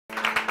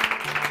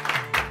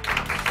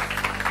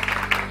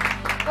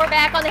We're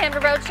back on the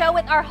Hammer Road Show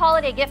with our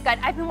holiday gift guide.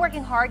 I've been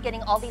working hard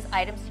getting all these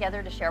items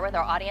together to share with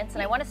our audience,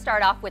 and I want to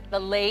start off with the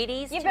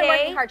ladies You've today. been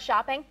working hard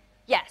shopping?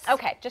 Yes.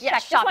 Okay, just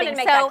yes, check. Just wanted to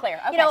make that clear.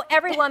 Okay. You know,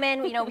 every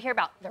woman, we hear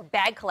about their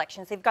bag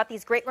collections. They've got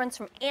these great ones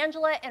from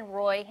Angela and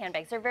Roy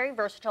handbags. They're very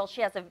versatile.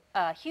 She has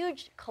a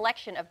huge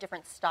collection of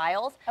different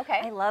styles. Okay.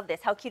 I love this.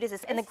 How cute is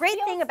this? And the great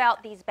thing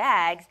about these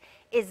bags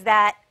is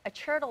that a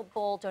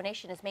charitable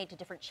donation is made to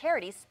different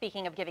charities,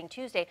 speaking of Giving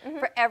Tuesday,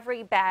 for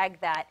every bag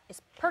that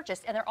is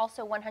purchased. And they're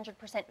also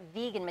 100%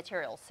 vegan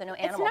materials, so no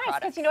animal products. It's nice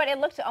because, you know what, it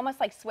looks almost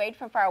like suede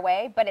from far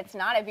away, but it's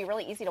not. It'd be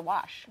really easy to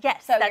wash.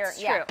 Yes, so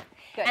that's true. Yeah,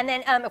 good. And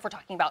then if we're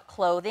talking about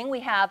clothing, we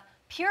have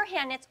Pure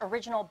Hand Knits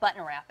Original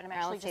Button Wrap. And I'm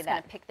actually just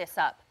going to pick this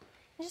up.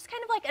 It's just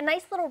kind of like a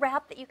nice little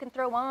wrap that you can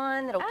throw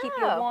on that'll keep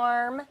you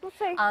warm. Let's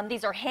see.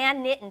 These are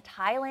hand knit in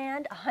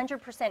Thailand,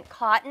 100%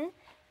 cotton.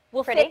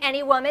 Will Pretty. fit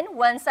any woman,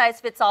 one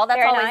size fits all.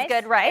 That's always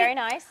good, right? Very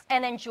nice.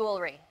 And then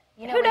jewelry.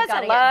 You know, who we've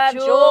doesn't got love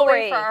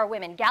jewelry for our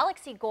women.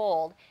 Galaxy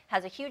Gold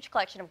has a huge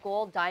collection of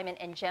gold, diamond,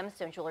 and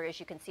gemstone jewelry, as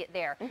you can see it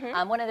there.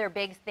 One of their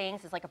big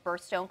things is like a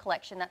birthstone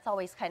collection. That's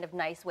always kind of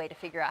nice way to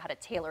figure out how to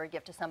tailor a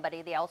gift to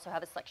somebody. They also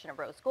have a selection of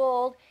rose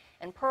gold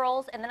and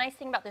pearls. And the nice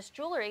thing about this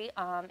jewelry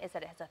is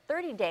that it has a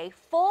 30-day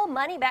full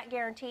money-back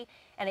guarantee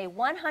and a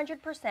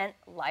 100%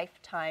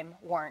 lifetime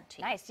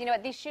warranty. Nice. You know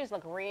what? These shoes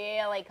look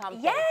really comfy.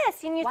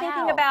 Yes, and you're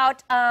thinking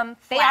about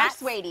they are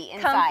suede-y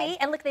inside. Comfy,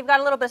 and look, they've got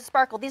a little bit of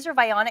sparkle. These are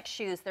Vionic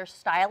shoes. They're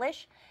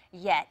stylish,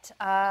 yet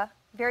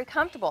very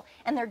comfortable,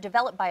 and they're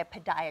developed by a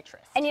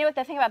podiatrist. And you know what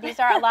the thing about these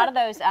are? A lot of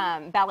those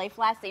ballet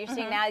flats that you're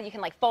seeing now, you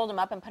can like fold them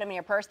up and put them in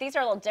your purse. These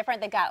are a little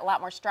different. They've got a lot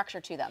more structure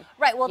to them.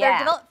 Right. Well, they're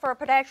developed for a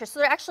podiatrist, so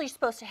they're actually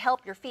supposed to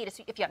help your feet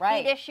if you have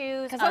feet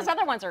issues. Because those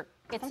other ones are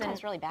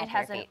sometimes really bad. It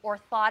has an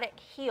orthotic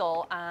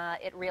heel.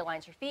 It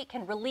realigns your feet,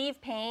 can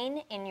relieve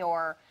pain in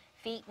your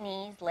feet,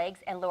 knees, legs,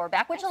 and lower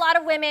back, which a lot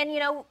of women, you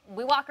know,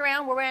 we walk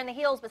around, we're wearing the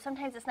heels, but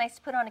sometimes it's nice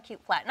to put on a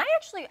cute flat. And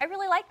I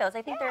really like those.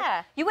 I think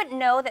you wouldn't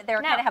know that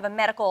they're kind of have a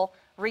medical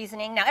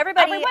reasoning. Now,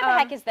 everybody, what the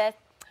heck is this?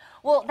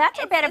 Well, that's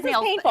our bed of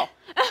nails. Painful.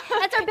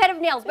 That's our bed of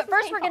nails. But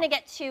first, we're going to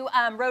get to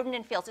Rodent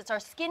and Fields. It's our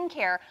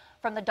skincare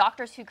from the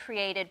doctors who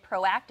created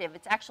Proactive.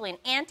 It's actually an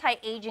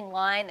anti-aging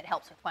line that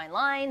helps with fine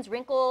lines,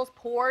 wrinkles,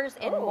 pores,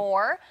 and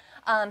more.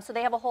 So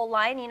they have a whole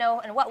line, you know,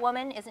 and what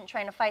woman isn't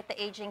trying to fight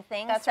the aging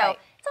thing? That's so right.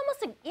 It's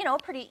almost a, you know, a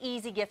pretty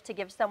easy gift to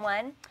give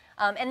someone.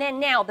 And then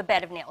now the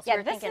bed of nails.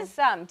 Yeah, this is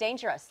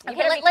dangerous. You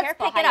okay, let's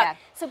pick it up.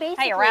 So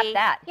basically, how you wrap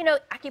that? You know,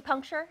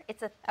 acupuncture,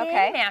 it's a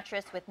thin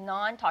mattress with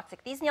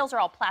non-toxic. These nails are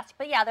all plastic,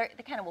 but yeah,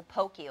 they kind of will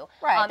poke you.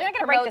 Right, they're not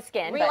going to break the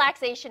skin.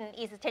 Relaxation and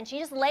ease of tension.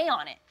 You just lay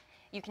on it.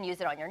 You can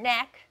use it on your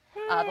neck,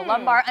 the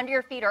lumbar, under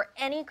your feet, or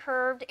any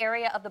curved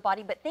area of the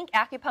body. But think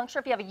acupuncture.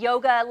 If you have a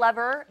yoga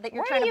lover that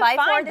you're trying to buy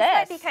for, this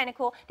might be kind of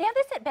cool. They have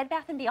this at Bed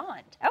Bath &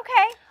 Beyond.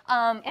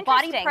 Okay.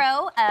 Body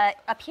Pro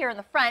up here in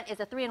the front is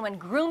a 3-in-1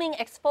 grooming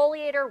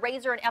exfoliator,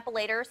 razor, and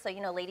epilator. So,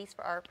 you know, ladies,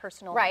 for our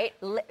personal,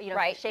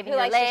 shaving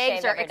your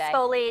legs or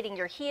exfoliating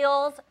your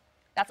heels.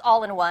 That's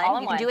all in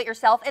one. You can do it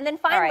yourself. And then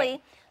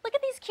finally, look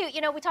at these cute, you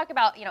know, we talk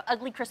about, you know,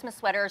 ugly Christmas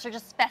sweaters or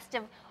just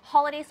festive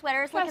holiday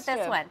sweaters. Look at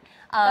this one.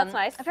 That's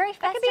nice. Very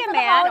festive. That could be a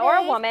man or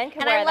a woman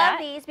can wear that. And I love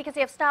these because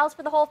they have styles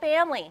for the whole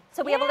family.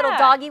 So we have a little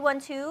doggy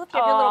one too. If you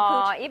have your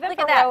little pooch. Even look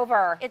for at that.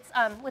 Rover. It's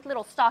with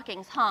little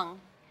stockings hung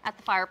at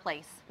the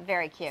fireplace.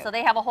 Very cute. So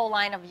they have a whole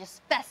line of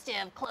just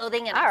festive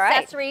clothing and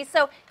accessories.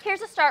 So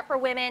here's a start for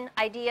women,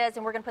 ideas,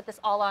 and we're going to put this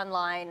all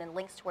online and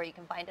links to where you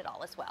can find it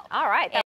all as well. All right.